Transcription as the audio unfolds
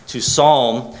to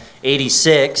Psalm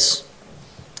 86.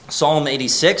 Psalm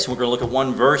 86, we're going to look at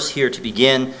one verse here to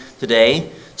begin today.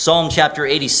 Psalm chapter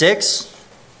 86.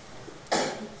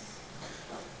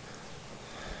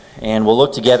 And we'll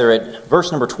look together at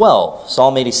verse number 12.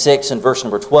 Psalm 86 and verse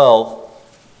number 12.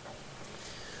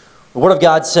 The Word of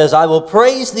God says, I will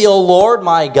praise thee, O Lord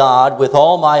my God, with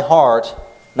all my heart,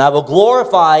 and I will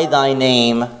glorify thy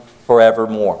name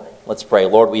forevermore. Let's pray.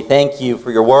 Lord, we thank you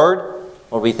for your word.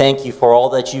 Lord, we thank you for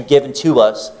all that you've given to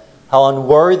us, how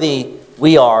unworthy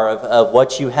we are of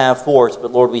what you have for us.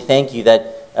 But Lord, we thank you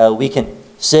that we can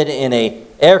sit in an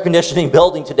air conditioning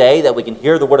building today, that we can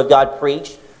hear the Word of God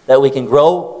preached, that we can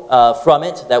grow from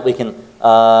it, that we can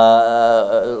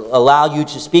allow you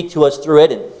to speak to us through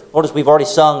it. And Lord, as we've already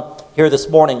sung here this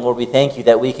morning, Lord, we thank you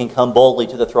that we can come boldly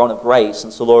to the throne of grace.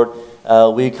 And so, Lord,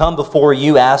 we come before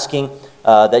you asking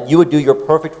that you would do your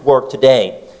perfect work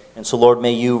today. And so, Lord,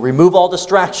 may you remove all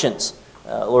distractions.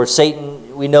 Lord,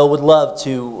 Satan, we know, would love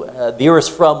to veer us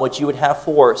from what you would have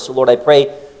for us. So, Lord, I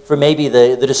pray for maybe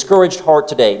the discouraged heart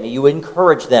today. May you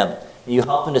encourage them. May you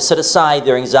help them to set aside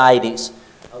their anxieties.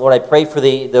 Lord, I pray for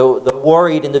the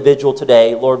worried individual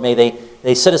today. Lord, may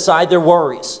they set aside their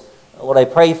worries. Lord, I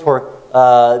pray for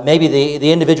maybe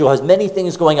the individual has many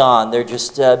things going on. They're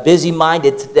just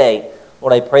busy-minded today.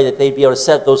 Lord, I pray that they'd be able to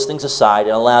set those things aside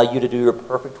and allow you to do your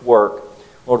perfect work.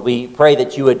 Lord, we pray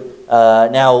that you would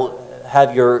now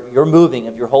have your moving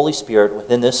of your Holy Spirit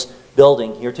within this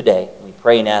building here today. And we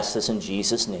pray and ask this in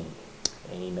Jesus' name.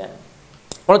 Amen.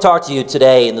 I want to talk to you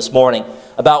today and this morning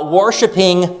about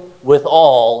worshiping with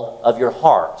all of your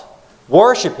heart.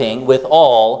 Worshiping with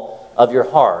all of your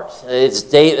heart.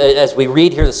 It's as we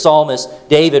read here the psalmist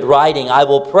David writing, I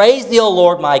will praise thee, O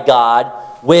Lord my God,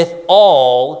 with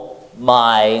all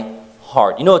my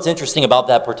heart. You know what's interesting about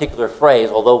that particular phrase,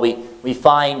 although we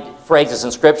find phrases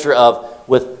in Scripture of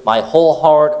with my whole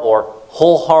heart or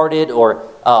wholehearted or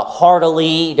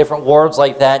heartily, different words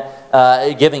like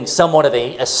that, giving somewhat of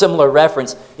a similar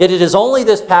reference. Yet it is only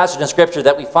this passage in Scripture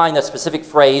that we find that specific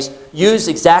phrase used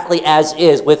exactly as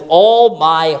is, with all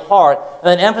my heart,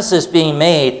 and an emphasis being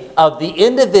made of the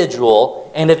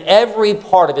individual and of every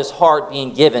part of his heart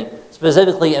being given,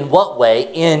 specifically in what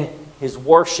way? In his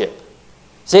worship.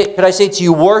 Could I say to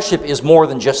you, worship is more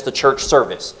than just the church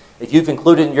service. If you've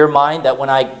included in your mind that when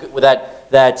I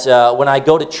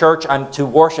go to church, I'm to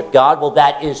worship God, well,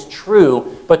 that is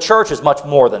true, but church is much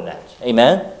more than that.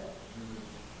 Amen?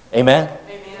 Amen?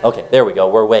 Amen. Okay, there we go.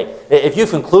 We're away. If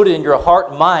you've included in your heart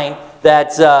and mind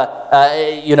that,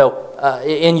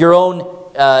 in your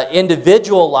own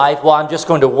individual life, well, I'm just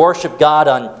going to worship God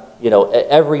on,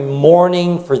 every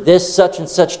morning for this such and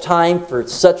such time, for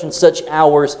such and such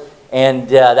hours, and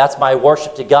that's my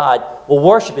worship to God. Well,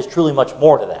 worship is truly much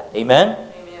more to that. Amen?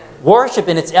 Amen. Worship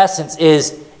in its essence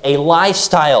is a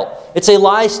lifestyle. It's a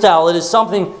lifestyle. It is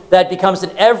something that becomes in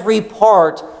every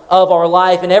part of our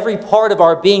life and every part of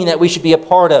our being that we should be a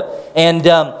part of. And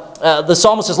the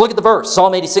psalmist says, look at the verse,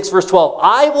 Psalm 86, verse 12.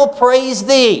 I will praise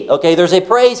thee. Okay, there's a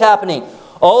praise happening.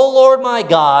 O Lord my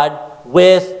God,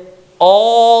 with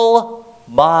all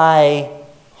my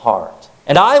heart.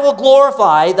 And I will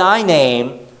glorify thy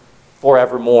name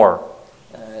forevermore.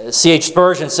 C.H.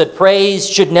 Spurgeon said, praise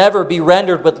should never be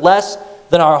rendered with less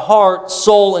than our heart,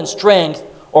 soul, and strength,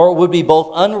 or it would be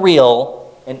both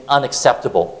unreal and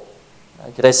unacceptable.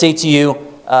 Could I say to you,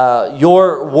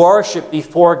 your worship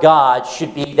before God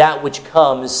should be that which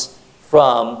comes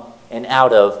from and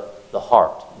out of the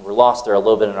heart. We're lost there a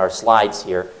little bit in our slides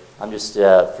here. I'm just,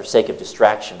 for sake of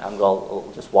distraction, I'm going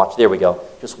to just watch. There we go.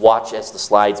 Just watch as the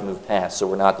slides move past so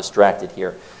we're not distracted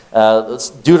here.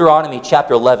 Deuteronomy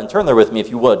chapter 11. Turn there with me if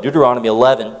you would. Deuteronomy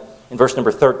 11 in verse number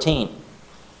 13.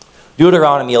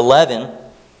 Deuteronomy 11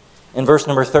 in verse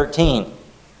number 13.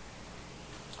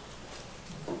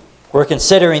 We're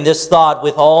considering this thought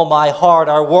with all my heart.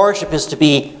 Our worship is to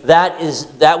be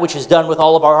that which is done with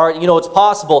all of our heart. You know, it's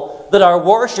possible that our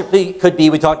worship could be,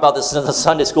 we talked about this in the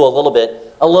Sunday school a little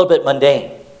bit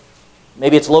mundane.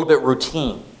 Maybe it's a little bit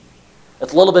routine.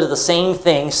 It's a little bit of the same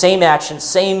thing, same action,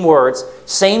 same words,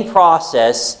 same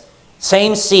process,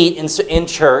 same seat in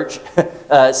church,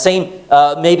 same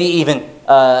maybe even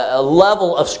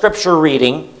level of scripture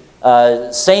reading,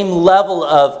 same level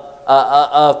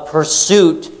of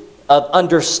pursuit of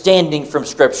understanding from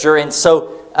Scripture. And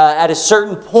so at a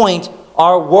certain point,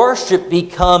 our worship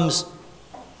becomes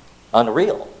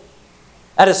unreal.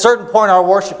 At a certain point, our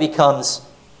worship becomes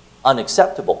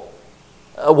unacceptable.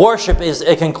 Worship is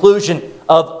a conclusion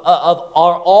of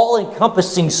our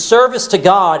all-encompassing service to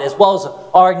God, as well as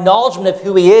our acknowledgement of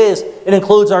who He is, It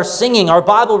includes our singing, our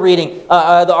Bible reading,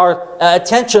 our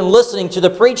attention listening to the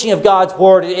preaching of God's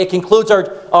Word. It includes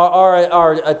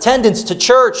our attendance to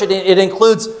church. It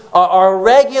includes our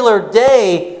regular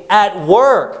day at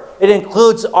work. It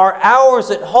includes our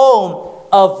hours at home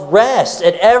of rest.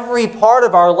 At every part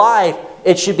of our life,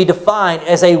 it should be defined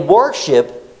as a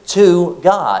worship to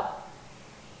God.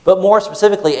 But more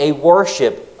specifically, a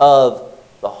worship of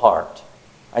the heart.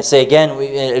 I say again,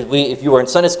 if you were in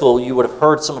Sunday school, you would have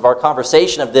heard some of our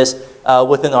conversation of this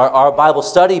within our Bible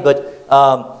study, but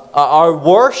our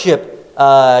worship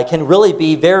can really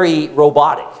be very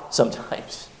robotic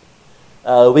sometimes.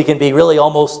 We can be really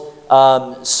almost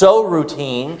so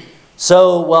routine,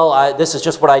 this is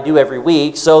just what I do every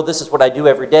week, so this is what I do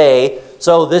every day,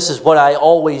 so this is what I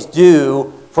always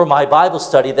do for my Bible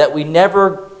study, that we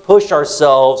never push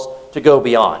ourselves to go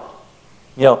beyond.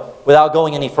 Without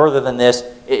going any further than this,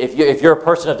 if you're a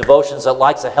person of devotions that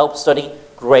likes a help study,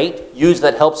 great, use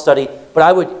that help study, but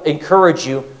I would encourage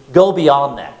you, go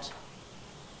beyond that.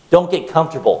 Don't get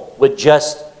comfortable with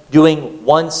just doing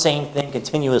one same thing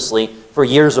continuously for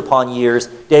years upon years,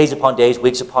 days upon days,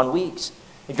 weeks upon weeks.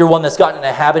 If you're one that's gotten in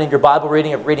a habit in your Bible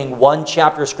reading of reading one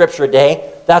chapter of Scripture a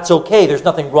day, that's okay. There's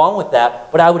nothing wrong with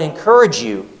that. But I would encourage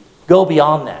you, go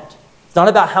beyond that. It's not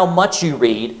about how much you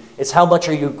read. It's how much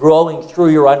are you growing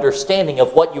through your understanding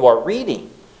of what you are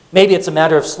reading. Maybe it's a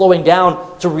matter of slowing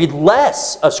down to read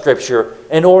less of Scripture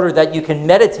in order that you can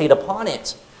meditate upon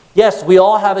it. Yes, we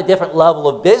all have a different level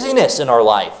of busyness in our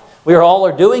life. We all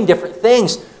are doing different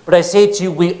things. But I say to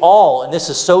you, we all, and this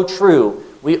is so true,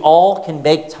 we all can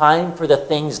make time for the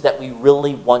things that we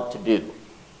really want to do.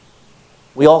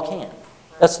 We all can.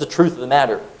 That's the truth of the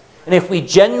matter. And if we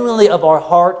genuinely of our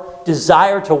heart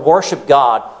desire to worship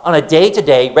God on a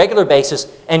day-to-day, regular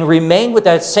basis, and remain with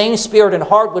that same spirit and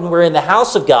heart when we're in the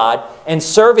house of God and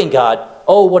serving God,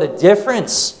 oh, what a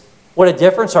difference. What a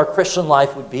difference our Christian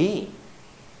life would be.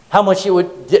 How much it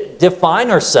would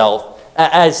define ourselves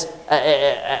as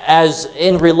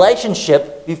in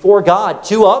relationship before God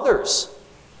to others.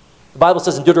 The Bible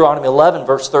says in Deuteronomy 11,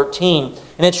 verse 13,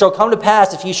 "And it shall come to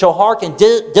pass, if ye shall hearken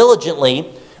diligently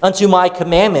unto my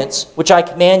commandments, which I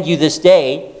command you this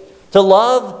day, to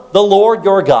love the Lord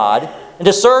your God, and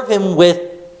to serve him with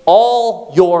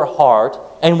all your heart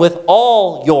and with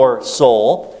all your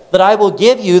soul, that I will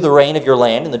give you the rain of your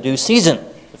land in the due season,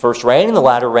 the first rain and the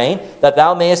latter rain, that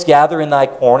thou mayest gather in thy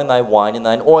corn and thy wine and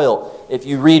thine oil." If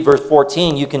you read verse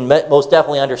 14, you can most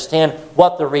definitely understand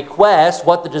what the request,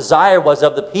 what the desire was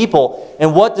of the people,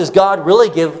 and what does God really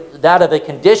give that of a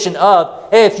condition of,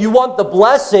 hey, if you want the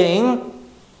blessing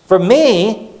from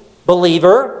me,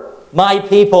 believer, my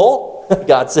people,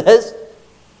 God says,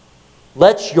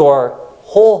 let your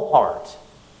whole heart,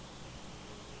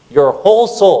 your whole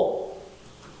soul,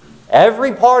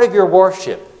 every part of your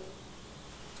worship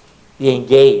be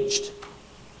engaged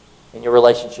in your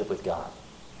relationship with God.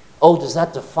 Oh, does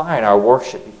that define our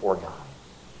worship before God?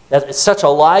 That it's such a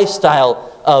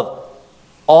lifestyle of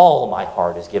all my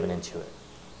heart is given into it.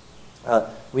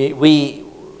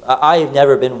 I have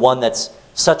never been one that's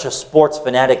such a sports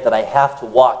fanatic that I have to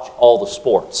watch all the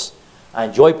sports. I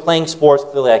enjoy playing sports.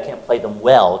 Clearly, I can't play them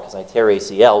well because I tear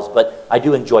ACLs, but I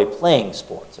do enjoy playing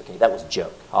sports. Okay, that was a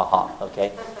joke. Ha-ha,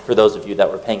 okay, for those of you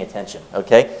that were paying attention,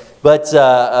 okay? But,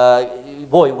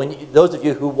 those of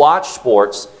you who watch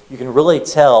sports, you can really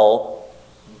tell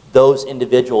those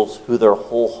individuals who their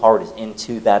whole heart is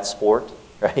into that sport,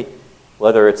 right?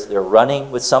 Whether it's they're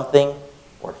running with something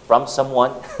or from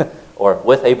someone or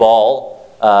with a ball,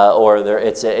 or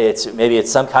maybe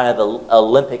it's some kind of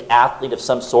Olympic athlete of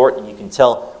some sort, and you can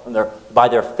tell when they're by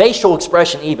their facial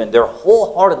expression even, they're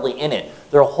wholeheartedly in it.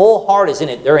 Their whole heart is in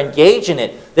it. They're engaged in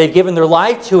it. They've given their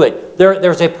life to it.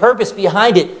 There's a purpose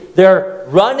behind it. They're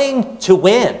running to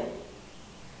win.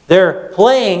 They're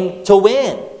playing to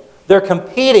win. They're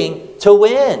competing to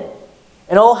win.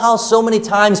 And oh, how so many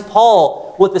times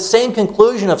Paul, with the same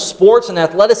conclusion of sports and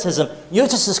athleticism,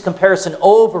 uses this comparison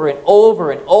over and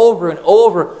over and over and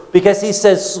over, because he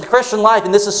says the Christian life,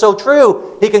 and this is so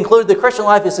true, he concluded the Christian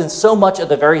life is in so much of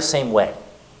the very same way.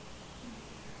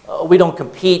 We don't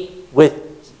compete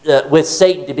with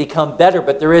Satan to become better,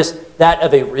 but there is that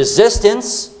of a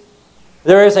resistance.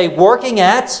 There is a working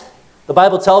at. The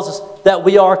Bible tells us that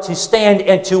we are to stand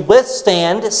and to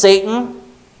withstand Satan.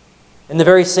 In the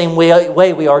very same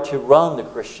way we are to run the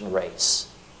Christian race.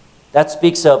 That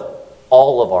speaks of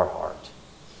all of our heart.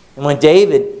 And when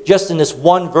David, just in this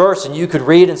one verse, and you could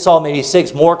read in Psalm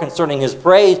 86 more concerning his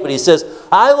praise, but he says,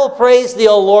 I will praise thee,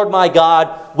 O Lord my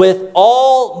God, with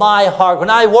all my heart. When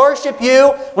I worship you,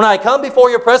 when I come before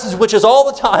your presence, which is all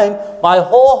the time, my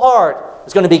whole heart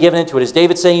is going to be given into it. Is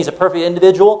David saying he's a perfect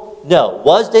individual? No.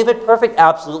 Was David perfect?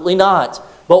 Absolutely not.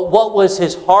 But what was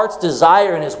his heart's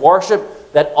desire in his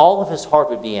worship? That all of his heart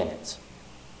would be in it.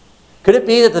 Could it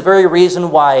be that the very reason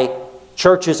why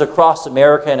churches across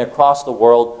America and across the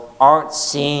world aren't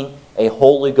seeing a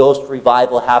Holy Ghost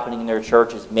revival happening in their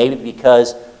churches, maybe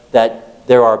because that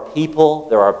there are people,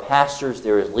 there are pastors,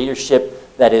 there is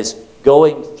leadership that is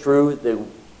going through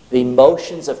the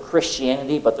motions of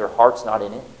Christianity, but their heart's not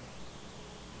in it?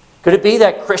 Could it be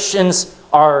that Christians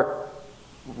are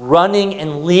running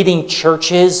and leading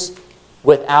churches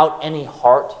without any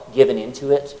heart given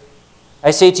into it? I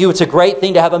say to you, it's a great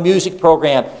thing to have a music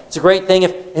program. It's a great thing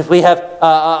if we have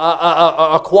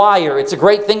a choir. It's a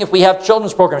great thing if we have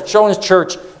children's programs, children's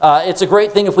church. It's a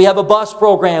great thing if we have a bus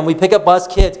program. We pick up bus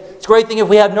kids. It's a great thing if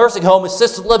we have nursing home,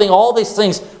 assisted living, all these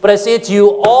things. But I say it to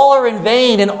you, all are in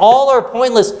vain and all are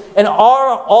pointless and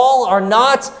all are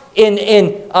not in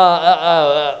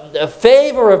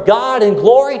favor of God and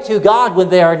glory to God when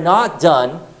they are not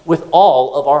done with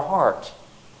all of our heart.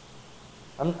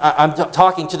 I'm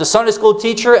talking to the Sunday school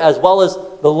teacher as well as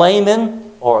the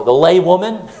layman or the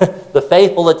laywoman, the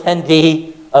faithful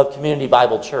attendee of Community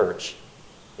Bible Church.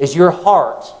 Is your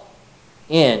heart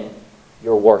in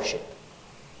your worship?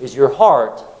 Is your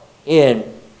heart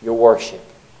in your worship?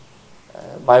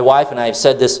 My wife and I have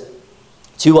said this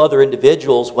to other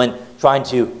individuals when trying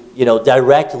to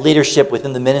direct leadership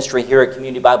within the ministry here at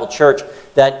Community Bible Church,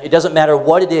 that it doesn't matter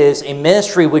what it is, a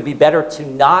ministry would be better to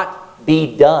not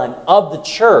be done of the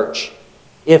church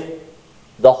if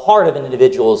the heart of an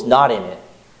individual is not in it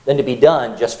than to be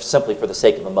done just simply for the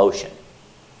sake of emotion.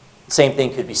 The same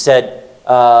thing could be said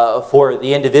for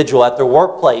the individual at their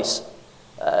workplace.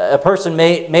 A person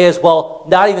may as well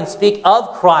not even speak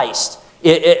of Christ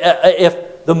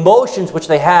if the motions which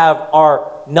they have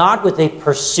are not with a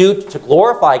pursuit to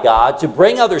glorify God, to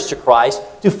bring others to Christ,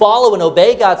 to follow and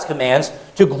obey God's commands,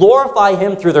 to glorify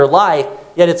Him through their life,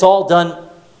 yet it's all done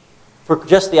for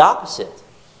just the opposite.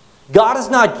 God has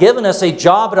not given us a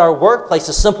job at our workplace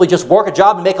to simply just work a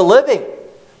job and make a living.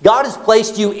 God has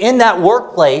placed you in that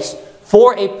workplace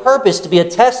for a purpose, to be a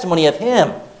testimony of Him.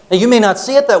 Now, you may not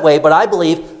see it that way, but I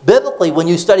believe biblically when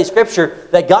you study Scripture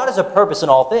that God has a purpose in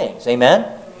all things.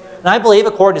 Amen? And I believe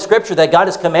according to Scripture that God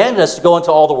has commanded us to go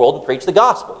into all the world and preach the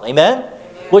gospel. Amen?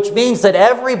 Which means that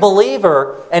every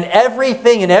believer and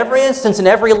everything in every instance and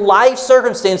every life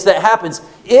circumstance that happens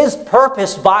is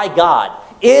purposed by God,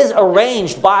 is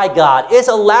arranged by God, is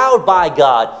allowed by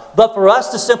God. But for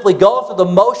us to simply go through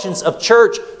the motions of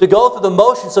church, to go through the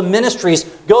motions of ministries,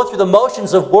 go through the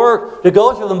motions of work, to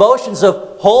go through the motions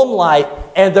of home life,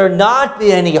 and there not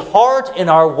be any heart in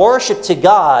our worship to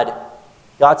God,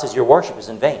 God says your worship is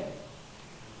in vain.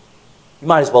 You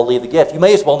might as well leave the gift. You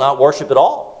may as well not worship at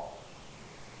all.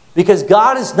 Because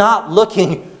God is not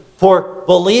looking for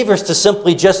believers to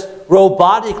simply just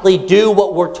robotically do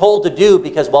what we're told to do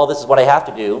because, well, this is what I have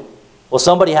to do. Well,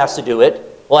 somebody has to do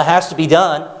it. Well, it has to be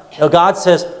done. No, God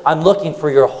says, I'm looking for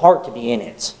your heart to be in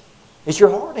it. Is your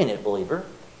heart in it, believer?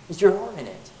 Is your heart in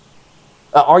it?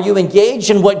 Are you engaged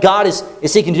in what God is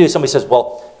seeking to do? Somebody says,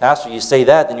 well, Pastor, you say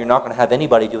that, then you're not going to have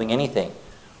anybody doing anything.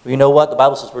 Well, you know what? The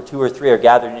Bible says where 2 or 3 are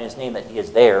gathered in His name, that He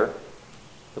is there.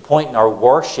 The point in our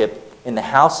worship in the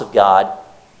house of God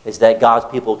is that God's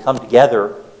people come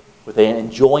together with an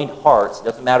enjoined heart. It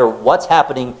doesn't matter what's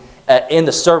happening in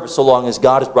the service so long as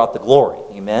God has brought the glory.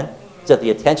 Amen? It's that the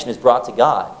attention is brought to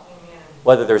God.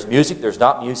 Whether there's music, there's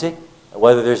not music.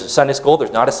 Whether there's a Sunday school,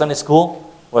 there's not a Sunday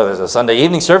school. Whether there's a Sunday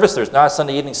evening service, there's not a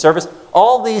Sunday evening service.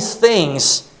 All these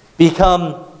things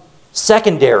become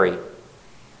secondary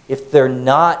if they're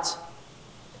not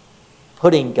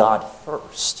putting God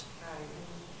first.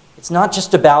 It's not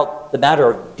just about the matter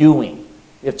of doing.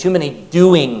 We have too many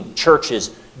doing churches,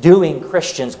 doing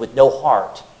Christians with no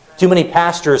heart. Too many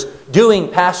pastors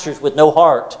doing pastors with no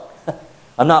heart.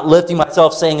 I'm not lifting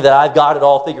myself saying that I've got it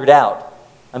all figured out.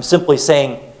 I'm simply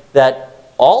saying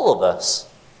that all of us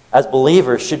as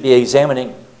believers should be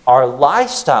examining our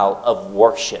lifestyle of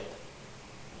worship.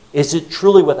 Is it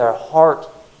truly with our heart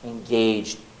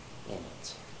engaged in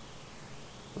it?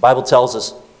 The Bible tells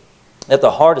us that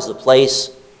the heart is the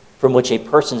place from which a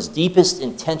person's deepest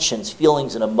intentions,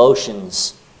 feelings, and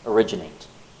emotions originate.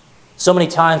 So many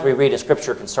times we read a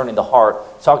scripture concerning the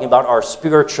heart, talking about our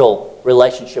spiritual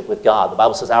relationship with God. The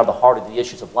Bible says, out of the heart are the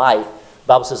issues of life. The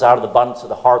Bible says, out of the abundance of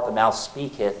the heart the mouth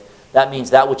speaketh. That means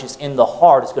that which is in the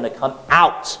heart is going to come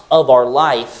out of our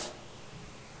life.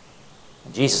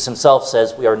 And Jesus himself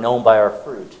says we are known by our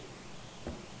fruit.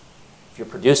 If you're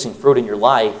producing fruit in your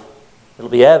life, it'll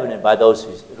be evident by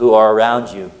those who are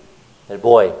around you that,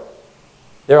 boy,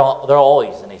 they're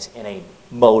always in a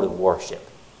mode of worship.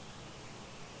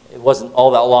 It wasn't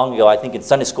all that long ago, I think in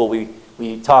Sunday school,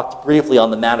 we talked briefly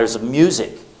on the matters of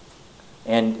music.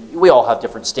 And we all have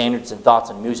different standards and thoughts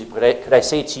on music. But could I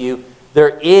say to you,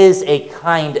 there is a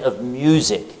kind of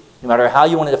music, no matter how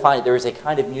you want to define it, there is a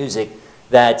kind of music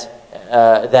that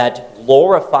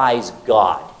glorifies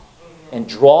God and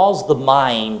draws the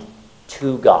mind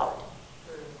to God.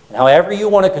 And however you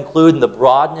want to conclude in the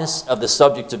broadness of the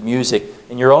subject of music,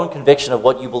 in your own conviction of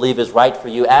what you believe is right for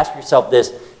you, ask yourself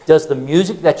this: does the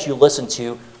music that you listen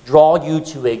to draw you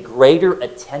to a greater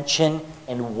attention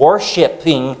and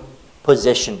worshiping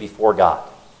position before God?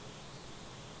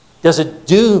 Does it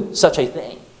do such a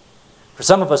thing? For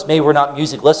some of us, maybe we're not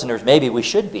music listeners. Maybe we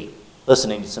should be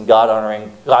listening to some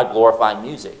God-honoring, God-glorifying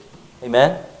music.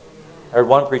 Amen? I heard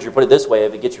one preacher put it this way: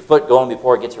 if it gets your foot going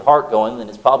before it gets your heart going, then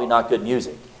it's probably not good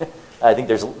music. I think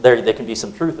there can be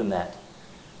some truth in that.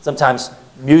 Sometimes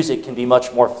music can be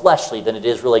much more fleshly than it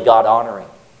is really God-honoring.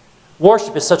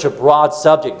 Worship is such a broad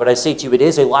subject, but I say to you, it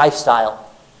is a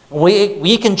lifestyle.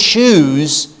 We can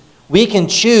choose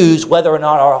whether or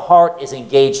not our heart is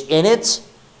engaged in it,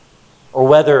 or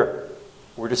whether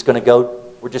we're just going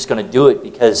to do it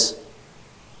because,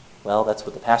 well, that's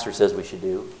what the pastor says we should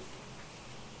do.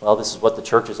 Well, this is what the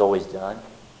church has always done.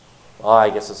 Well,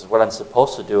 I guess this is what I'm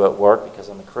supposed to do at work because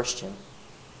I'm a Christian.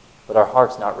 But our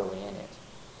heart's not really in it.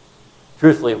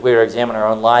 Truthfully, if we were to examine our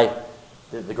own life,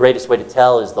 the greatest way to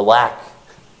tell is the lack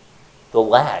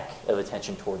of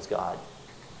attention towards God.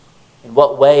 In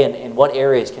what way and in what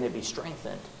areas can it be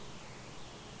strengthened?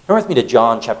 Turn with me to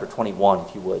John chapter 21,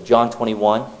 if you would. John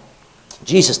 21.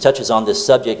 Jesus touches on this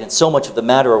subject, and so much of the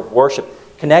matter of worship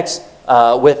connects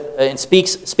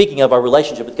speaking of our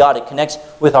relationship with God, it connects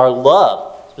with our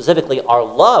love, specifically our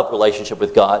love relationship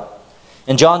with God.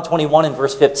 In John 21 and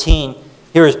verse 15,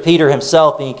 here is Peter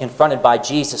himself being confronted by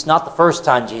Jesus. Not the first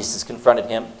time Jesus confronted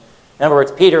him. In other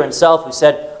words, Peter himself who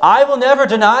said, "I will never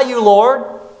deny you, Lord.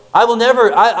 I will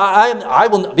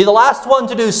be the last one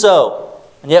to do so."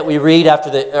 And yet we read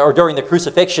during the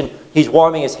crucifixion, he's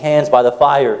warming his hands by the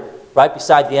fire right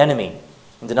beside the enemy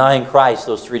and denying Christ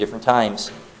those 3 different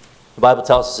times. The Bible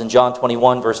tells us in John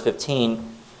 21, verse 15,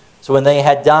 so when they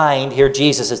had dined, here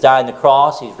Jesus has died on the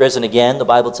cross, he's risen again, the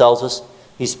Bible tells us.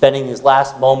 He's spending his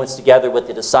last moments together with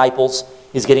the disciples.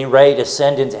 He's getting ready to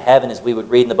ascend into heaven, as we would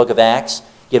read in the book of Acts.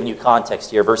 Giving you context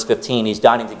here, verse 15, he's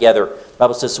dining together. The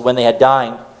Bible says, so when they had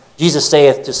dined, Jesus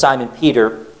saith to Simon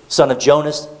Peter, son of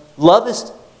Jonas,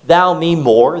 lovest thou me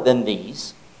more than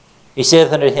these? He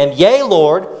saith unto him, Yea,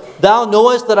 Lord, thou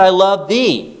knowest that I love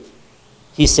thee.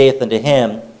 He saith unto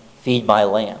him, Feed my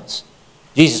lambs.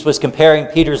 Jesus was comparing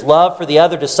Peter's love for the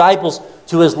other disciples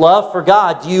to his love for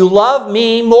God. Do you love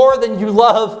me more than you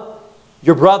love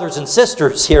your brothers and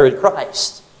sisters here in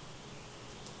Christ?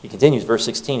 He continues, verse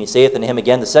 16. He saith unto him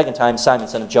again the second time, Simon,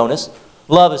 son of Jonas,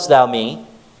 lovest thou me?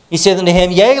 He saith unto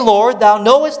him, Yea, Lord, thou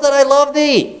knowest that I love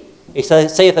thee. He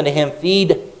saith unto him,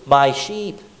 Feed my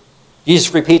sheep.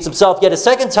 Jesus repeats himself yet a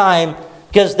second time,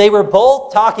 because they were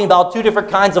both talking about 2 different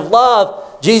kinds of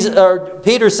love.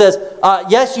 Peter says,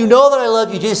 yes, you know that I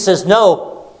love you. Jesus says,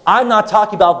 no, I'm not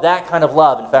talking about that kind of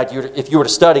love. In fact, if you were to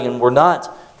study, and we're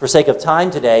not for sake of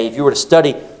time today, if you were to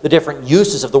study the different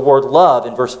uses of the word love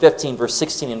in verse 15, verse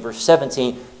 16, and verse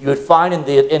 17, you would find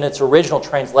in its original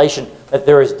translation that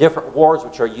there is different words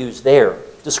which are used there,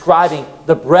 describing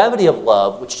the brevity of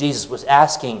love which Jesus was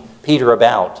asking Peter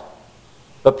about.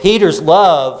 But Peter's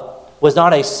love was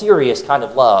not a serious kind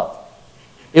of love.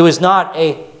 It was not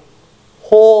a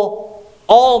whole,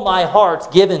 all my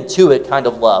heart given to it kind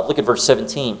of love. Look at verse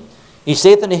 17. He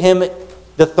saith unto him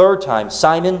the third time,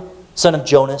 Simon, son of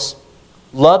Jonas,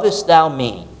 lovest thou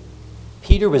me?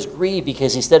 Peter was grieved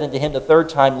because he said unto him the third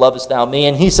time, lovest thou me?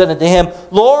 And he said unto him,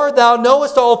 Lord, thou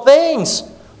knowest all things.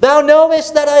 Thou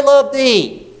knowest that I love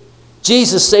thee.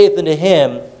 Jesus saith unto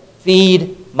him,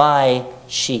 Feed my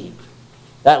sheep.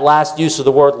 That last use of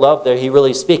the word love there, he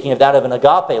really is speaking of that of an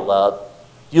agape love.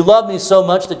 You love me so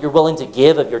much that you're willing to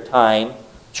give of your time,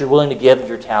 that you're willing to give of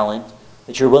your talent,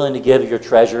 that you're willing to give of your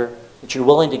treasure, that you're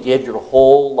willing to give your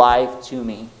whole life to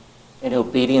me in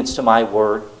obedience to my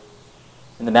word,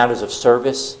 in the matters of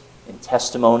service, in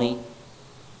testimony,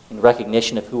 in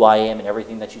recognition of who I am and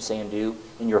everything that you say and do,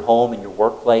 in your home, in your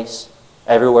workplace,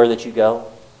 everywhere that you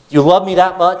go. Do you love me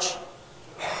that much?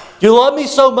 Do you love me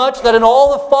so much that in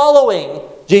all the following,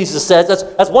 Jesus says.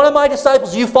 That's one of my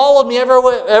disciples. You followed me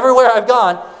everywhere I've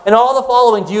gone. And all the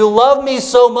following, do you love me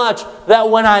so much that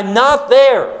when I'm not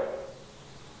there,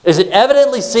 is it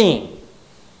evidently seen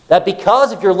that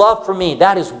because of your love for me,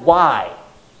 that is why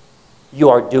you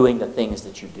are doing the things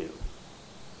that you do?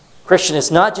 Christian, it's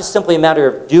not just simply a matter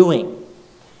of doing.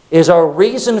 Is our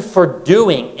reason for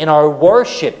doing in our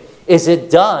worship, is it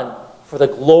done for the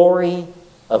glory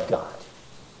of God?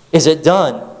 Is it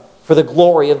done for the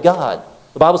glory of God?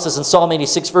 The Bible says in Psalm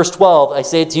 86, verse 12, I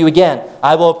say it to you again,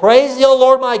 I will praise thee, O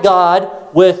Lord my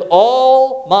God, with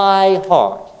all my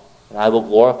heart, and I will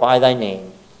glorify thy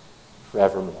name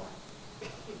forevermore.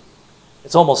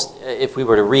 It's almost, if we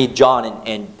were to read John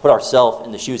and put ourselves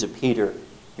in the shoes of Peter,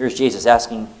 here's Jesus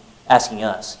asking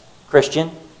us,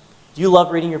 Christian, do you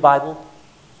love reading your Bible?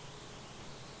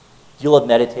 Do you love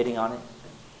meditating on it?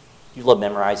 Do you love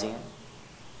memorizing it?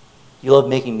 Do you love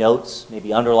making notes,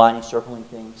 maybe underlining, circling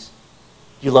things?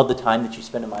 Do you love the time that you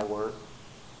spend in my word?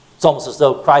 It's almost as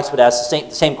though Christ would ask the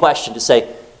same question to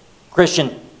say, Christian,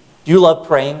 do you love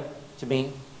praying to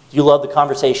me? Do you love the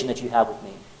conversation that you have with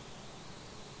me?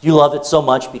 Do you love it so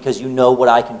much because you know what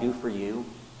I can do for you?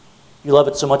 Do you love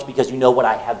it so much because you know what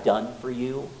I have done for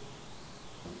you?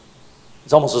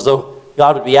 It's almost as though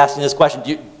God would be asking this question,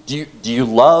 do you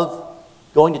love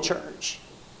going to church?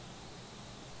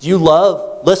 Do you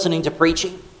love listening to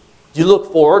preaching? Do you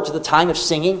look forward to the time of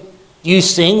singing? Do you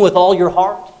sing with all your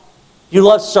heart? Do you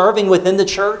love serving within the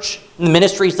church and the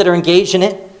ministries that are engaged in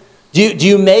it? Do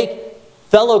you make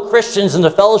fellow Christians and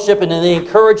the fellowship and the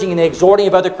encouraging and the exhorting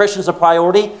of other Christians a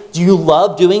priority? Do you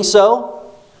love doing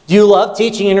so? Do you love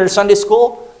teaching in your Sunday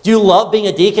school? Do you love being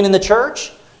a deacon in the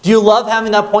church? Do you love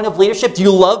having that point of leadership? Do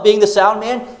you love being the sound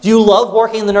man? Do you love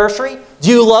working in the nursery?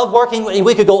 Do you love working?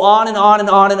 We could go on and on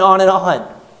and on and on and on.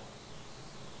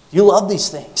 Do you love these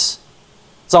things?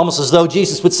 It's almost as though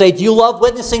Jesus would say, do you love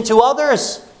witnessing to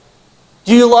others?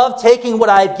 Do you love taking what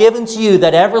I've given to you,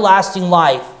 that everlasting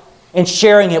life, and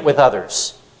sharing it with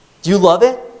others? Do you love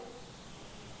it?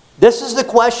 This is the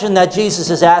question that Jesus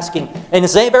is asking. And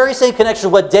it's the very same connection to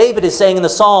what David is saying in the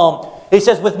Psalm. He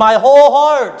says, with my whole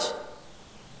heart,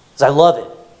 because I love it.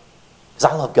 Because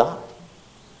I love God.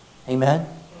 Amen?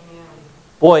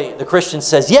 Boy, the Christian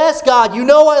says, yes, God, you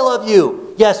know I love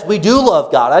you. Yes, we do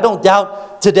love God. I don't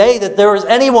doubt today that there is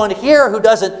anyone here who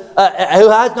has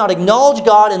not acknowledged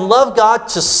God and loved God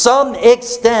to some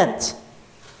extent.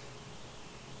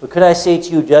 But could I say to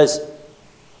you, does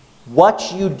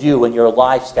what you do in your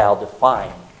lifestyle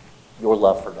define your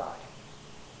love for God?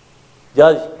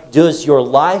 Does your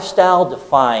lifestyle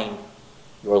define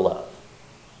your love?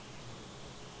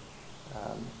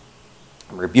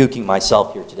 I'm rebuking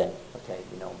myself here today. Okay,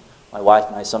 my wife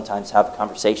and I sometimes have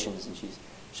conversations, and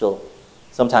she'll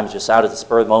sometimes just out of the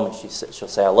spur of the moment she'll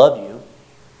say, "I love you."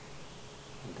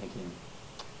 I'm thinking,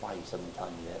 why are you suddenly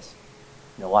telling me this?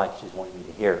 You know why? She's wanting me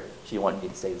to hear it. She wanted me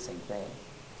to say the same thing.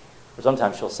 Or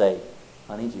sometimes she'll say,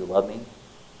 "Honey, do you love me?"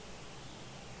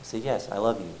 I say, "Yes, I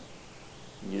love you."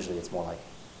 And usually it's more like,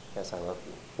 "Yes, I love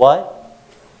you." What?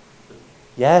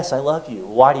 "Yes, I love you."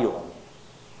 "Why do you love me?"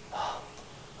 "Oh,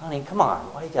 honey, come on.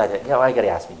 Why you gotta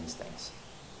ask me these things?"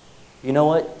 You know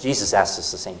what? Jesus asked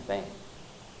us the same thing.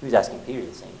 He was asking Peter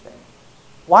the same thing.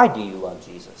 Why do you love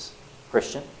Jesus,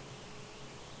 Christian?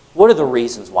 What are the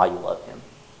reasons why you love him?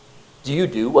 Do you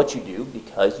do what you do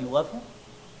because you love him?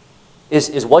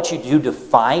 Is what you do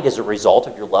defined as a result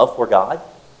of your love for God?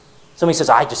 Somebody says,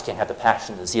 "I just can't have the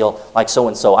passion and the zeal like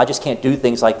so-and-so. I just can't do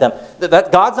things like them."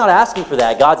 God's not asking for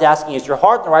that. God's asking, is your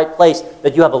heart in the right place,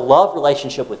 that you have a love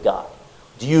relationship with God?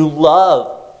 Do you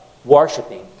love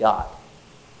worshiping God?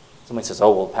 Somebody says,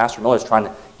 "Oh, well, Pastor Miller's trying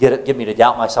to get me to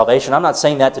doubt my salvation." I'm not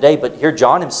saying that today, but here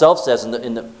John himself says in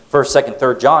the 1st, 2nd,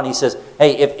 3rd John, he says,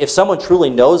 hey, if someone truly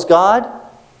knows God,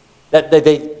 that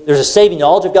there's a saving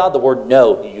knowledge of God, the word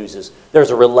know he uses.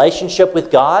 There's a relationship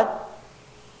with God,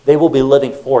 they will be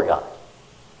living for God.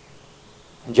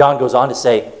 And John goes on to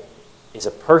say, does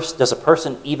a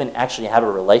person even actually have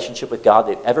a relationship with God?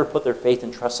 They've ever put their faith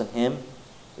and trust in him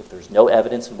if there's no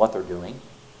evidence in what they're doing?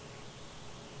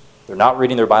 They're not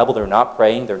reading their Bible, they're not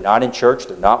praying, they're not in church,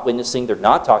 they're not witnessing, they're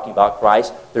not talking about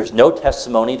Christ. There's no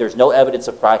testimony, there's no evidence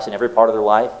of Christ in every part of their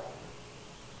life.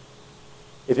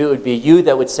 If it would be you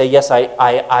that would say, yes,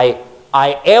 I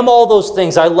am all those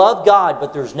things, I love God,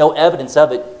 but there's no evidence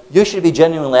of it, you should be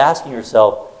genuinely asking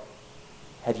yourself,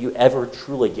 have you ever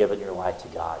truly given your life to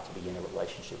God to begin a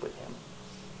relationship with him?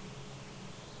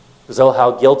 Because oh,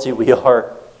 how guilty we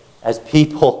are as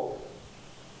people,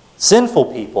 sinful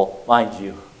people, mind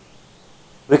you.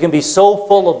 We can be so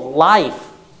full of life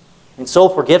and so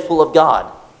forgetful of God,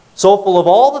 so full of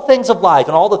all the things of life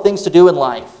and all the things to do in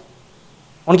life.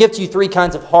 I want to give to you three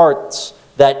kinds of hearts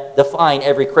that define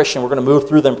every Christian. We're going to move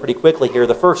through them pretty quickly here.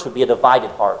 The first would be a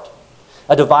divided heart.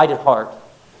 A divided heart.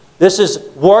 This is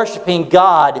worshiping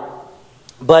God,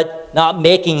 but not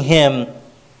making Him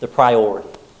the priority.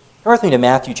 Turn with me to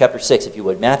Matthew chapter 6, if you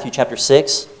would. Matthew chapter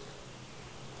 6.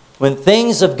 When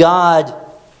things of God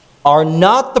are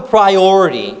not the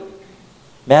priority,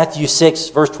 Matthew 6,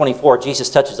 verse 24, Jesus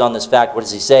touches on this fact. What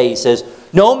does He say? He says,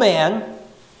 "No man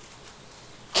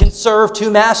can serve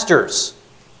two masters.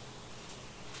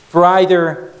 For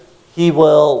either he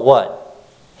will," what?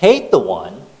 "Hate the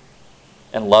one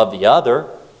and love the other,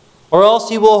 or else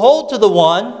he will hold to the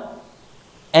one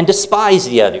and despise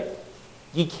the other.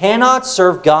 Ye cannot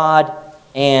serve God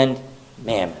and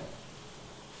mammon."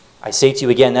 I say to you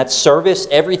again, that service,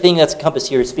 everything that's encompassed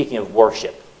here is speaking of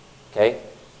worship. Okay?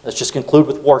 Let's just conclude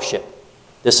with worship.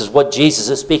 This is what Jesus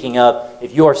is speaking of.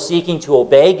 If you are seeking to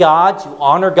obey God, to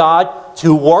honor God,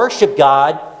 to worship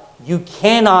God, you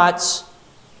cannot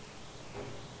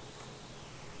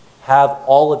have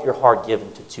all of your heart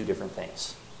given to two different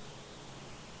things.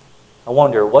 I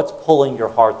wonder, what's pulling your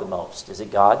heart the most? Is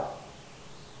it God?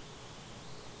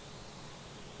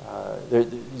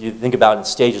 You think about in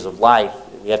stages of life,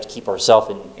 we have to keep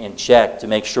ourselves in check to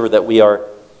make sure that we are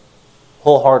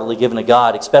wholeheartedly given to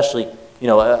God, especially,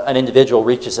 an individual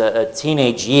reaches a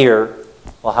teenage year.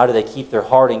 Well, how do they keep their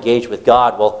heart engaged with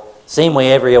God? Well, same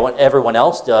way everyone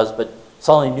else does, but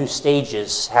suddenly new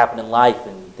stages happen in life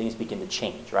and things begin to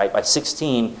change, right? By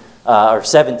 16 or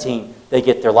 17, they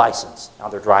get their license. Now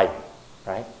they're driving,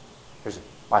 right?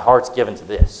 My heart's given to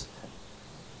this.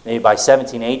 Maybe by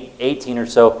 17, 18 or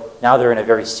so, now they're in a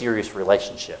very serious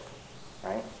relationship,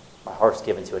 right? My heart's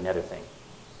given to another thing.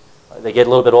 They get a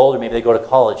little bit older, maybe they go to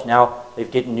college. Now they've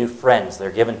getting new friends.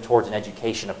 They're given towards an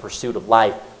education, a pursuit of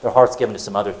life. Their heart's given to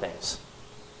some other things.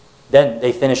 Then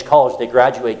they finish college, they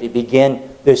graduate, they begin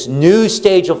this new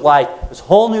stage of life, this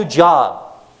whole new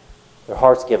job. Their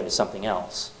heart's given to something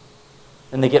else.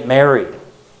 Then they get married.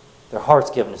 Their heart's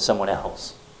given to someone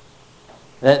else.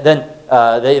 Then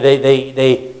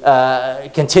they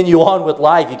continue on with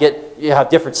life. You have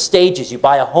different stages. You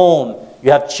buy a home.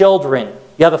 You have children.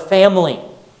 You have a family.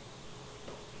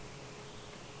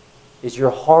 Is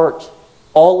your heart,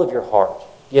 all of your heart,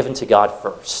 given to God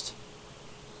first?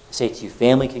 I say to you,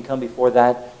 family can come before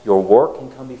that. Your work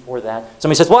can come before that.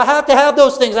 Somebody says, well, I have to have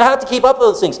those things. I have to keep up with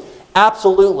those things.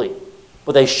 Absolutely.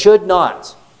 But they should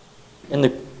not,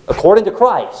 according to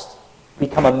Christ,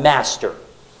 become a master.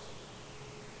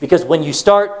 Because when you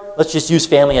start, let's just use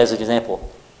family as an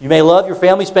example. You may love your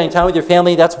family, spending time with your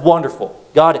family. That's wonderful.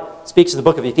 God speaks in the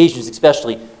book of Ephesians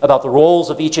especially about the roles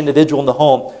of each individual in the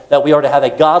home, that we are to have a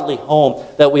godly home,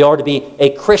 that we are to be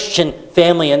a Christian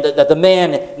family, and that the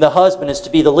man, the husband, is to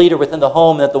be the leader within the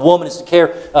home, and that the woman is to care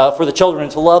for the children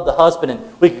and to love the husband.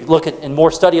 And we could look at in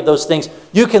more study of those things.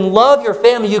 You can love your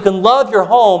family, you can love your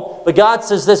home, but God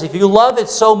says this, if you love it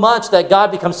so much that God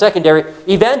becomes secondary,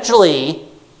 eventually,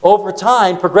 over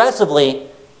time, progressively,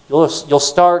 you'll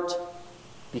start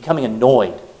becoming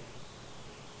annoyed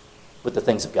with the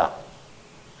things of God.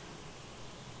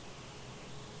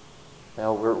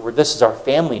 Now, this is our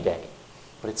family day,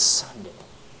 but it's Sunday.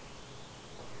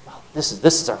 Well, this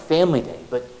is our family day,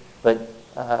 but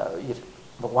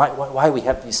why we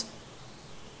have these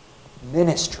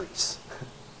ministries?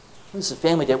 This is a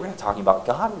family day. We're not talking about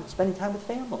God. We're spending time with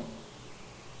family.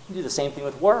 You do the same thing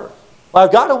with work. Well,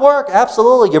 I've got to work.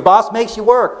 Absolutely. Your boss makes you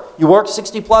work. You work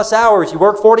 60 plus hours. You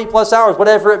work 40 plus hours,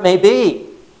 whatever it may be.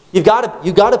 You've got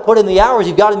to put in the hours.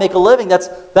 You've got to make a living.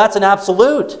 That's an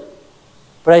absolute.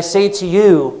 But I say to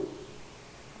you,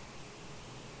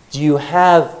 do you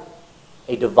have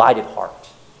a divided heart?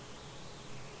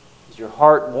 Is your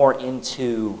heart more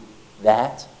into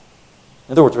that?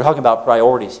 In other words, we're talking about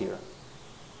priorities here.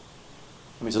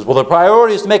 Somebody says, well, the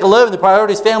priority is to make a living. The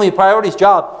priority is family. The priority is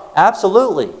job.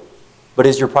 Absolutely. But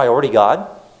is your priority God?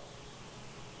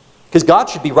 Because God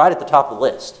should be right at the top of the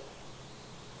list.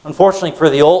 Unfortunately, for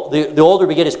the older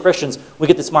we get as Christians, we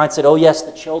get this mindset, oh yes,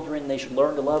 the children, they should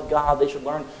learn to love God, they should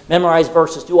learn, memorize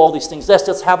verses, do all these things.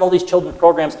 Let's have all these children's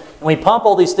programs, and we pump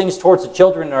all these things towards the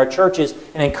children in our churches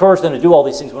and encourage them to do all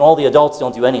these things when all the adults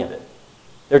don't do any of it.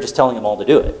 They're just telling them all to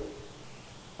do it.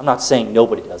 I'm not saying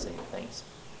nobody does any of the things.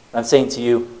 I'm saying to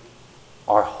you,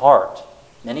 our heart,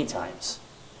 many times,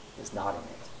 is not in it.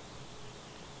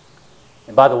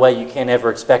 And by the way, you can't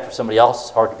ever expect for somebody else's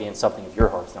heart to be in something if your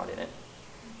heart's not in it.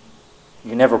 You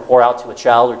can never pour out to a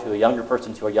child or to a younger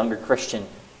person, to a younger Christian,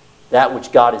 that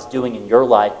which God is doing in your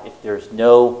life if there's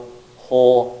no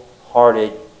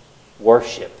wholehearted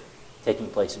worship taking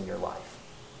place in your life.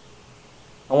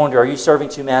 I wonder, are you serving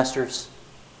two masters?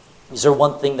 Is there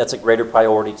one thing that's a greater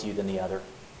priority to you than the other?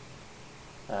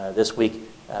 This week,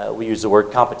 we use the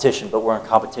word competition, but we're in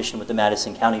competition with the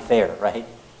Madison County Fair, right?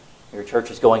 Your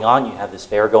church is going on, you have this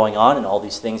fair going on, and all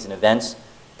these things and events.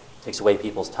 It takes away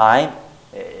people's time.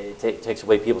 It takes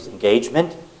away people's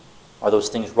engagement. Are those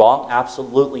things wrong?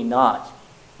 Absolutely not.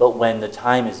 But when the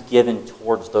time is given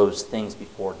towards those things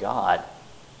before God,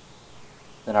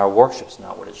 then our worship's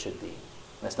not what it should be.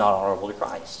 And it's not honorable to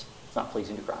Christ. It's not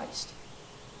pleasing to Christ.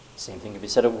 Same thing can be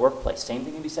said of a workplace. Same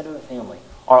thing can be said of a family.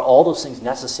 Are all those things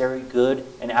necessary, good,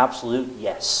 and absolute?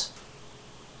 Yes.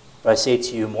 But I say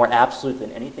to you, more absolute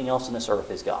than anything else on this earth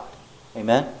is God.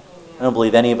 Amen? I don't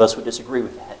believe any of us would disagree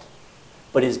with that.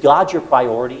 But is God your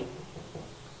priority?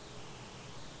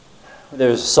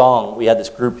 There's a song. We had this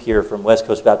group here from West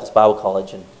Coast Baptist Bible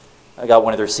College, and I got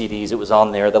one of their CDs. It was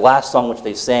on there. The last song which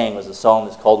they sang was a song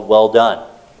that's called Well Done.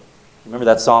 Remember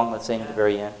that song that sang at the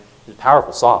very end? It was a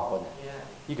powerful song, wasn't it? Yeah.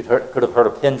 You could have heard a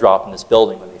pin drop in this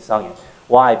building when they sung it.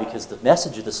 Why? Because the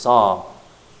message of the song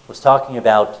was talking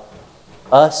about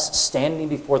us standing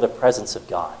before the presence of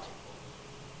God.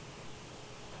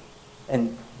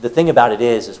 And the thing about it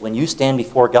is when you stand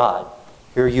before God,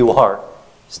 here you are,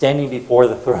 standing before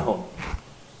the throne.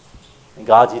 And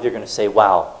God's either going to say,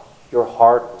 wow, your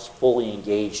heart was fully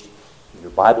engaged in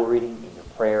your Bible reading, in your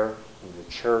prayer, in your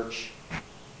church.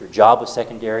 Your job was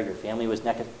secondary, your family was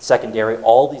secondary,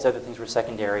 all these other things were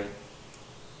secondary.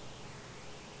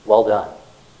 Well done.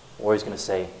 Or he's going to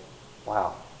say,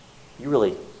 wow, you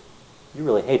really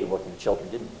hated working with children,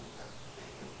 didn't you?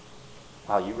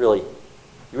 Wow, you really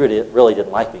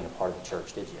didn't like being a part of the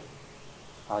church, did you?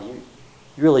 Wow, you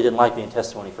really didn't like being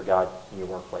testimony for God in your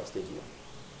workplace, did you?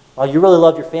 Well, you really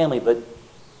loved your family, but you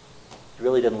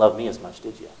really didn't love me as much,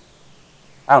 did you?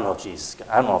 I don't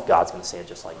know if God's going to say it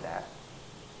just like that.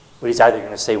 But he's either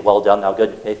going to say, well done, thou good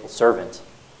and faithful servant.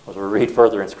 As we read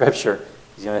further in Scripture,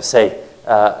 he's going to say,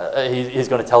 he's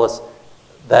going to tell us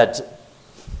that,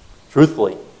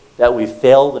 truthfully, that we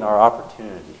failed in our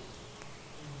opportunity.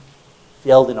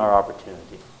 Failed in our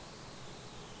opportunity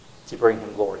to bring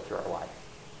him glory through our life.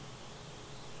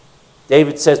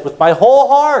 David says, with my whole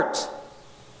heart,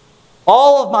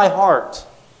 all of my heart,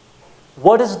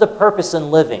 what is the purpose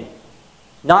in living?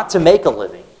 Not to make a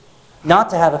living, not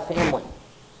to have a family.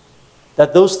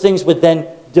 That those things would then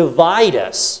divide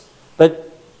us.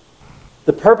 But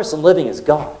the purpose in living is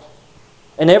God.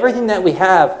 And everything that we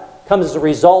have comes as a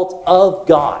result of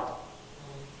God.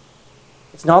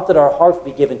 It's not that our hearts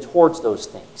be given towards those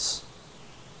things.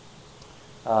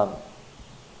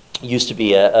 Used to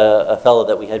be a fellow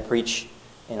that we had preach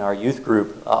in our youth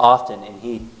group often,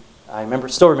 and I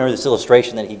still remember this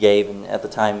illustration that he gave, and at the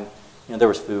time, there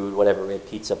was food, whatever, we had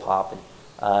pizza, pop, and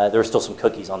there were still some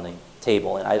cookies on the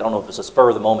table, and I don't know if it was a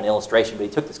spur-of-the-moment illustration, but he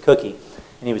took this cookie,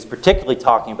 and he was particularly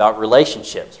talking about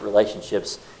relationships,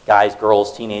 guys,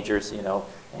 girls, teenagers,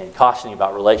 and cautioning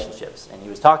about relationships, and he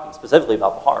was talking specifically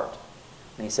about the heart.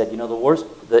 And he said,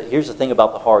 here's the thing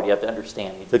about the heart you have to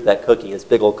understand. He took that cookie, this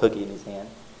big old cookie in his hand,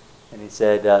 and he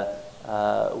said,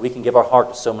 we can give our heart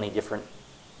to so many different,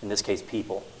 in this case,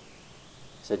 people.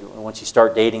 He said, once you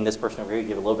start dating this person over here, you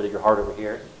give a little bit of your heart over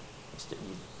here.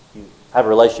 You have a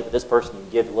relationship with this person,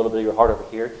 you give a little bit of your heart over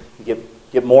here. You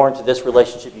give more into this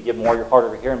relationship, you give more of your heart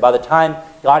over here. And by the time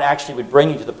God actually would bring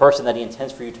you to the person that he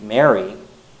intends for you to marry,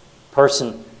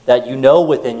 person that you know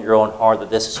within your own heart that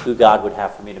this is who God would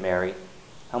have for me to marry,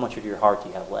 how much of your heart do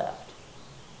you have left?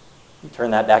 You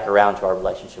turn that back around to our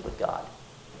relationship with God.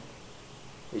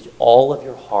 Is all of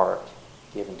your heart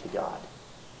given to God?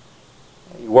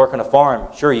 You work on a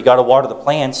farm, sure, you got to water the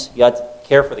plants, you got to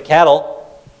care for the cattle.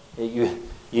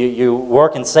 You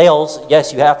work in sales,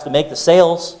 yes, you have to make the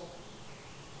sales,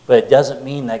 but it doesn't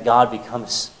mean that God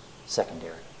becomes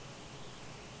secondary.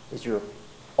 Is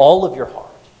all of your heart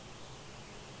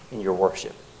in your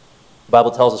worship? The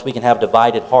Bible tells us we can have a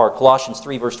divided heart. Colossians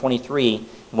 3, verse 23, and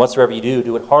whatsoever you do,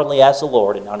 do it heartily as the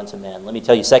Lord and not unto men. Let me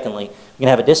tell you, secondly, we can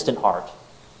have a distant heart.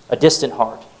 A distant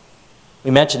heart.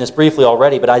 We mentioned this briefly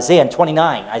already, but Isaiah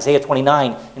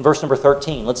 29 in verse number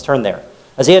 13. Let's turn there.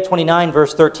 Isaiah 29,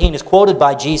 verse 13 is quoted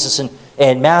by Jesus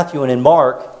in Matthew and in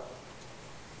Mark.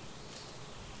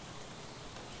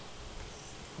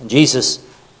 And Jesus,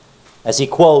 as he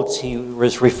quotes, he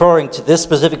was referring to this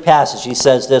specific passage. He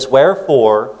says this,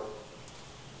 wherefore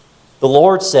the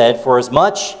Lord said, for as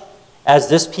much as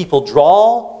this people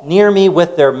draw near me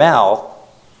with their mouth,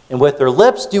 and with their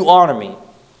lips do honor me,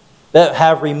 that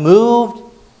have removed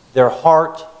their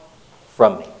heart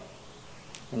from me.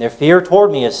 And their fear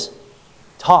toward me is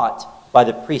taught by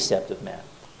the precept of men.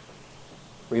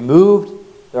 Removed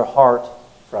their heart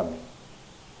from me.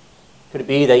 Could it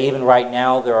be that even right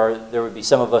now there would be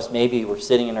some of us, maybe we're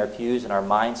sitting in our pews and our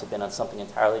minds have been on something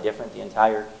entirely different the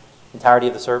entirety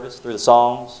of the service, through the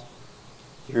songs,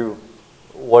 through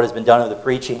what has been done of the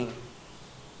preaching?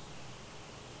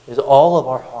 Is all of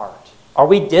our heart? Are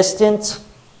we distant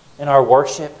in our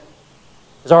worship?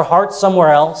 Is our heart somewhere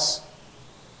else?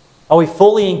 Are we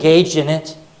fully engaged in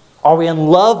it? Are we in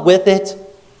love with it?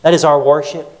 That is our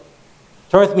worship.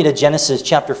 Turn with me to Genesis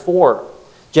chapter 4.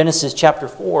 Genesis chapter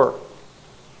 4.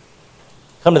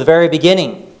 Come to the very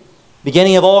beginning.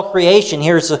 Beginning of all creation.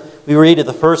 We read of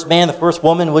the first man, the first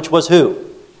woman, which was who?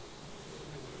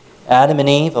 Adam and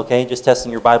Eve. Okay, just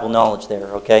testing your Bible knowledge there.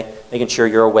 Okay, making sure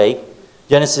you're awake.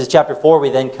 Genesis chapter 4, we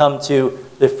then come to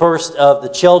the first of the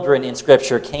children in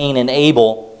Scripture, Cain and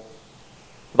Abel.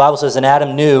 The Bible says, and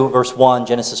Adam knew, verse 1,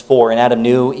 Genesis 4, and Adam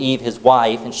knew Eve his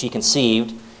wife, and she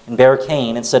conceived, and bare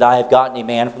Cain, and said, I have gotten a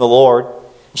man from the Lord.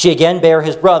 And she again bare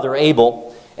his brother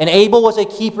Abel. And Abel was a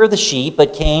keeper of the sheep,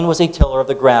 but Cain was a tiller of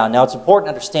the ground. Now it's important to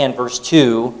understand verse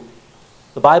 2.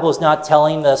 The Bible is not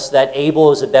telling us that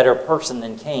Abel is a better person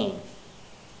than Cain.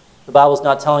 The Bible is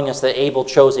not telling us that Abel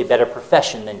chose a better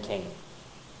profession than Cain.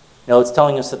 No, it's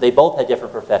telling us that they both had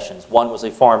different professions. One was a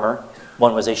farmer,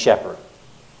 one was a shepherd.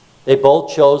 They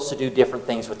both chose to do different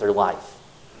things with their life.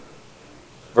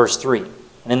 Verse 3.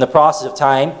 And in the process of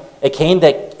time, that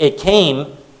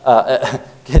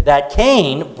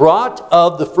Cain brought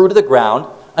of the fruit of the ground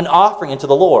an offering unto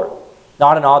the Lord.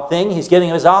 Not an odd thing. He's giving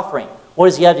his offering. What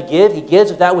does he have to give? He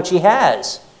gives of that which he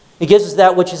has. He gives us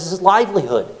that which is his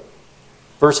livelihood.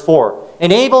 Verse 4.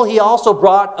 And Abel he also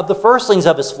brought of the firstlings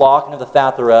of his flock and of the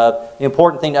fat thereof. The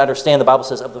important thing to understand, the Bible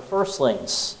says, of the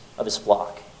firstlings of his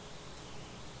flock.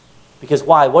 Because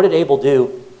why? What did Abel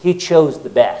do? He chose the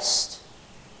best.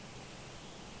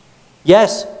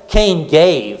 Yes, Cain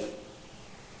gave,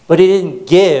 but he didn't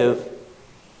give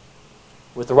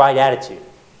with the right attitude.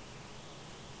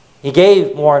 He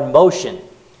gave more in motion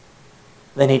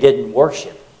than he did in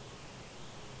worship.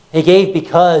 He gave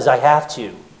because I have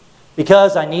to,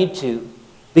 because I need to,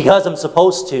 because I'm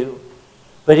supposed to,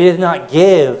 but he did not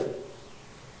give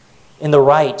in the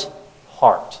right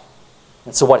heart.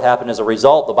 And so what happened as a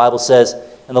result? The Bible says,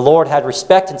 and the Lord had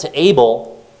respect unto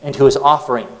Abel and to his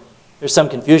offering. There's some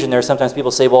confusion there. Sometimes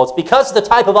people say, well, it's because of the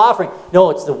type of offering.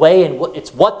 No, it's the way and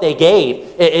it's what they gave.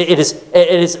 It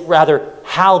is rather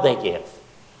how they give.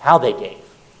 How they gave.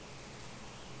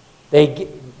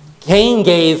 Cain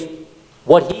gave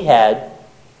what he had,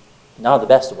 not the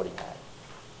best of what he had.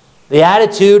 The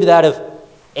attitude that of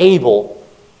Abel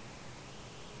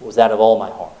was that of all my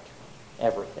heart.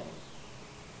 Everything.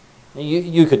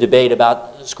 You could debate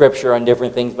about Scripture on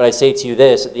different things, but I say to you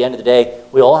this, at the end of the day,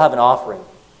 we all have an offering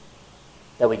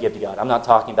that we give to God. I'm not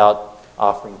talking about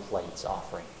offering plates,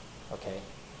 okay?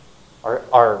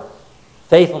 Our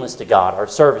faithfulness to God, our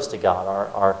service to God,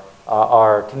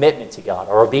 our commitment to God,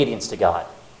 our obedience to God.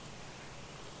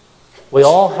 We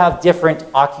all have different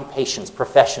occupations,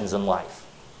 professions in life.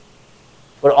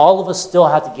 But all of us still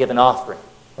have to give an offering,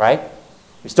 right?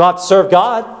 We still have to serve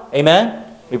God, amen?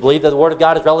 We believe that the Word of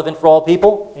God is relevant for all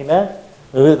people. Amen.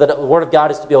 We believe that the Word of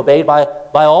God is to be obeyed by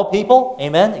all people.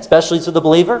 Amen. Especially to the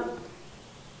believer.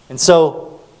 And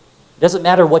so, it doesn't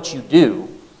matter what you do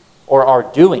or are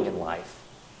doing in life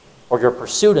or your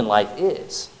pursuit in life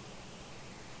is.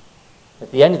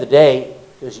 At the end of the day,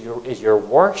 is your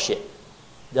worship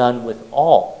done with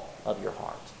all of your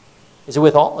heart? Is it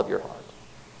with all of your heart?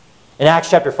 In Acts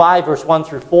chapter 5, verse 1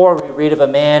 through 4, we read of a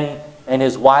man and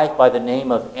his wife by the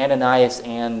name of Ananias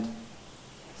and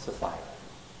Sapphira.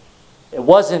 It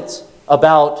wasn't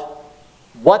about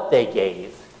what they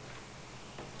gave.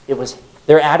 It was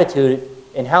their attitude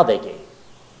and how they gave.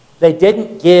 They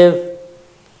didn't give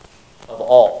of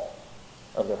all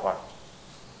of their heart.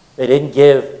 They didn't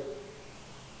give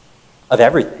of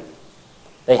everything.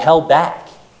 They held back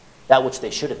that which they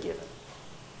should have given.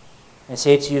 I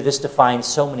say to you, this defines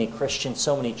so many Christians,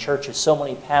 so many churches, so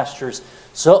many pastors,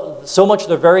 so much of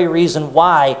the very reason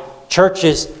why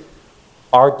churches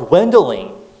are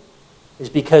dwindling is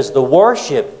because the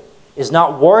worship is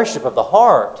not worship of the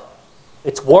heart.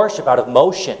 It's worship out of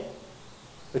motion.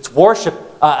 It's worship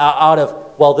out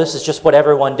of, well, this is just what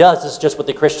everyone does. This is just what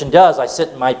the Christian does. I sit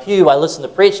in my pew, I listen to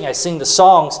preaching, I sing the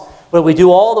songs. But we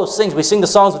do all those things. We sing the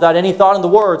songs without any thought in the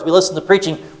words. We listen to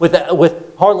preaching with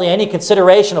hardly any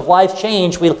consideration of life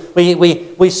change.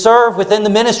 We serve within the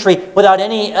ministry without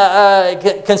any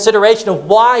consideration of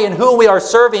why and who we are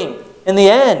serving in the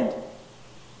end.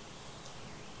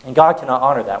 And God cannot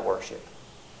honor that worship.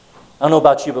 I don't know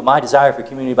about you, but my desire for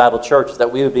Community Bible Church is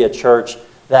that we would be a church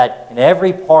that in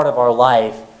every part of our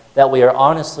life, that we are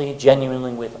honestly,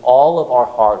 genuinely, with all of our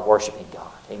heart worshiping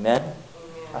God. Amen?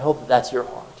 I hope that that's your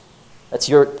heart. That's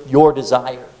your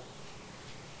desire.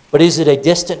 But is it a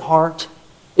distant heart?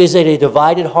 Is it a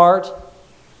divided heart?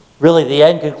 Really, the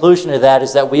end conclusion of that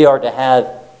is that we are to have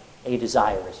a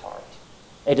desirous heart.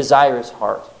 A desirous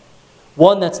heart.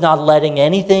 One that's not letting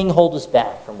anything hold us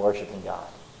back from worshiping God.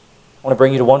 I want to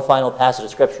bring you to one final passage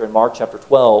of Scripture in Mark chapter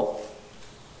 12.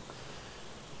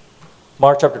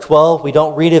 Mark chapter 12, we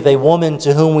don't read of a woman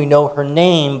to whom we know her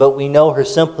name, but we know her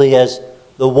simply as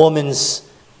the woman's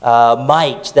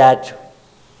mite, that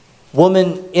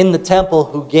woman in the temple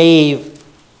who gave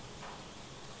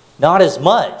not as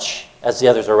much as the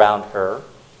others around her,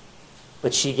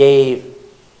 but she gave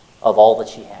of all that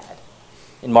she had.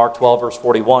 In Mark 12, verse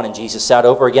 41, and Jesus sat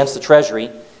over against the treasury,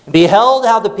 and beheld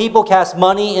how the people cast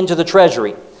money into the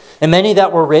treasury. And many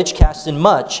that were rich cast in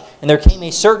much. And there came a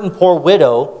certain poor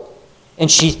widow, and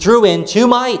she threw in 2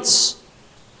 mites,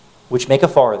 which make a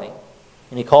farthing.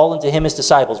 And he called unto him his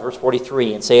disciples, verse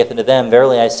 43, and saith unto them,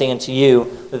 Verily I say unto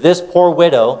you, that this poor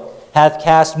widow hath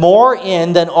cast more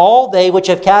in than all they which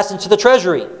have cast into the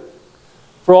treasury.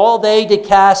 For all they did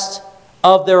cast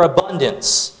of their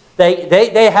abundance.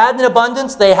 They had an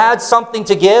abundance, they had something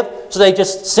to give, so they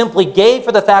just simply gave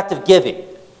for the fact of giving.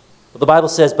 But the Bible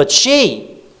says, but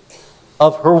she,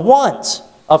 of her want,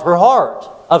 of her heart,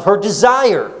 of her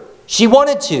desire, she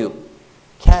wanted to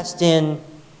cast in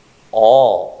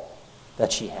all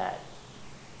that she had,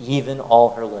 even all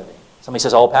her living. Somebody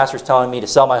says, oh, pastor's telling me to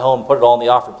sell my home and put it all on the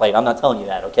offering plate. I'm not telling you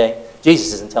that, okay?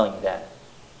 Jesus isn't telling you that.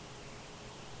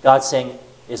 God's saying,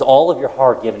 is all of your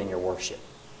heart given in your worship?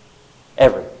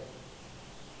 Everything.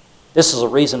 This is a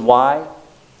reason why.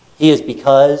 He is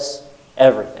because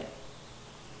everything.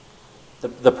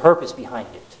 The purpose behind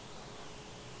it.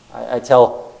 I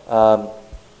tell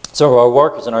some of our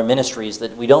workers in our ministries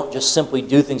that we don't just simply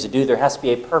do things to do. There has to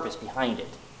be a purpose behind it.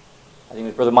 I think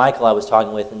with Brother Michael I was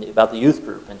talking with about the youth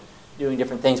group and doing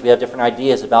different things. We have different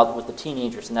ideas about with the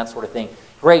teenagers and that sort of thing.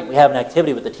 Great, we have an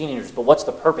activity with the teenagers, but what's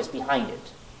the purpose behind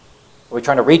it? Are we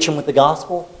trying to reach them with the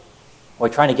gospel? Are we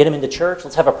trying to get them into church?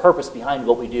 Let's have a purpose behind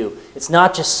what we do. It's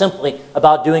not just simply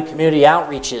about doing community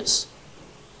outreaches.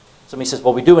 Somebody says,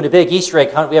 well, we're doing a big Easter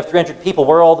egg hunt. We have 300 people.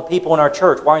 Where are all the people in our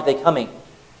church? Why aren't they coming?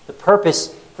 The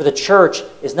purpose for the church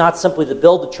is not simply to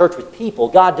build the church with people.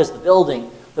 God does the building.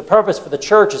 The purpose for the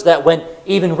church is that when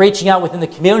even reaching out within the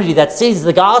community, that seeds of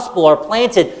the gospel are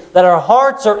planted, that our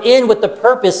hearts are in with the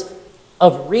purpose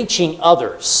of reaching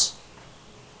others.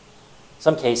 In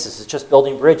some cases, it's just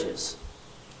building bridges.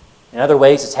 In other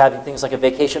ways, it's having things like a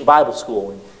vacation Bible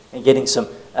school and getting some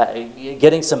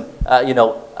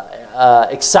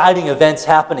exciting events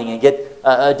happening and get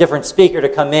a different speaker to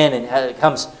come in and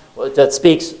that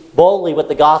speaks boldly with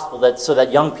the gospel so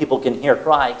that young people can hear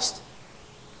Christ.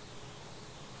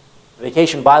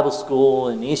 Vacation Bible school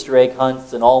and Easter egg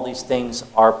hunts and all these things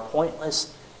are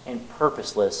pointless and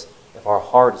purposeless if our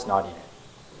heart is not in it.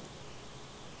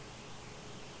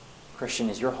 Christian,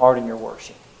 is your heart in your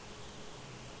worship?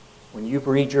 When you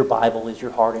read your Bible, is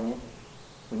your heart in it?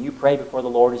 When you pray before the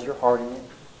Lord, is your heart in it?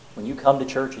 When you come to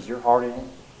church, is your heart in it?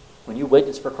 When you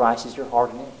witness for Christ, is your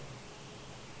heart in it?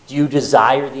 Do you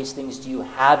desire these things? Do you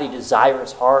have a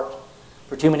desirous heart?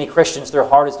 For too many Christians, their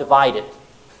heart is divided.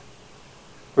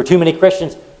 For too many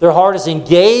Christians, their heart is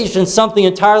engaged in something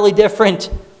entirely different.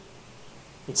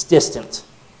 It's distant.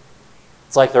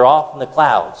 It's like they're off in the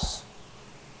clouds.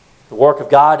 The work of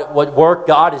God, what work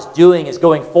God is doing is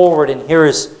going forward, and here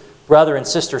is brother and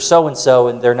sister so-and-so,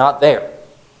 and they're not there.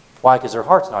 Why? Because their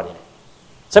heart's not in it.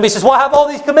 Somebody says, well, I have all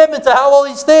these commitments, I have all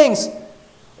these things.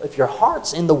 If your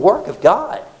heart's in the work of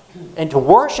God, and to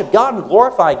worship God and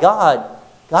glorify God,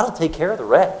 God will take care of the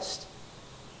rest.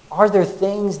 Are there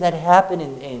things that happen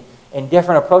in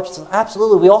different approaches?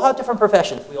 Absolutely. We all have different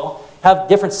professions. We all have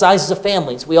different sizes of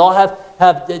families. We all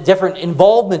have different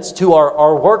involvements to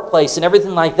our workplace and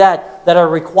everything like that are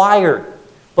required.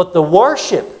 But the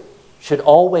worship should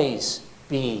always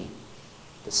be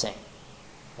the same.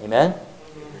 Amen?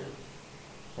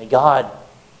 May God,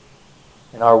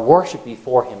 in our worship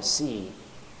before Him, see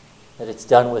that it's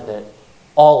done with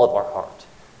all of our heart,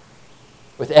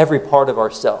 with every part of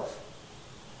ourself.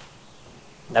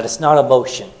 That it's not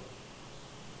emotion.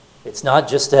 It's not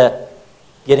just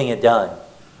getting it done.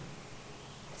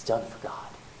 It's done for God.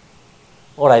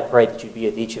 Lord, I pray that you'd be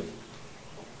with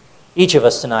each of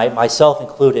us tonight, myself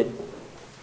included.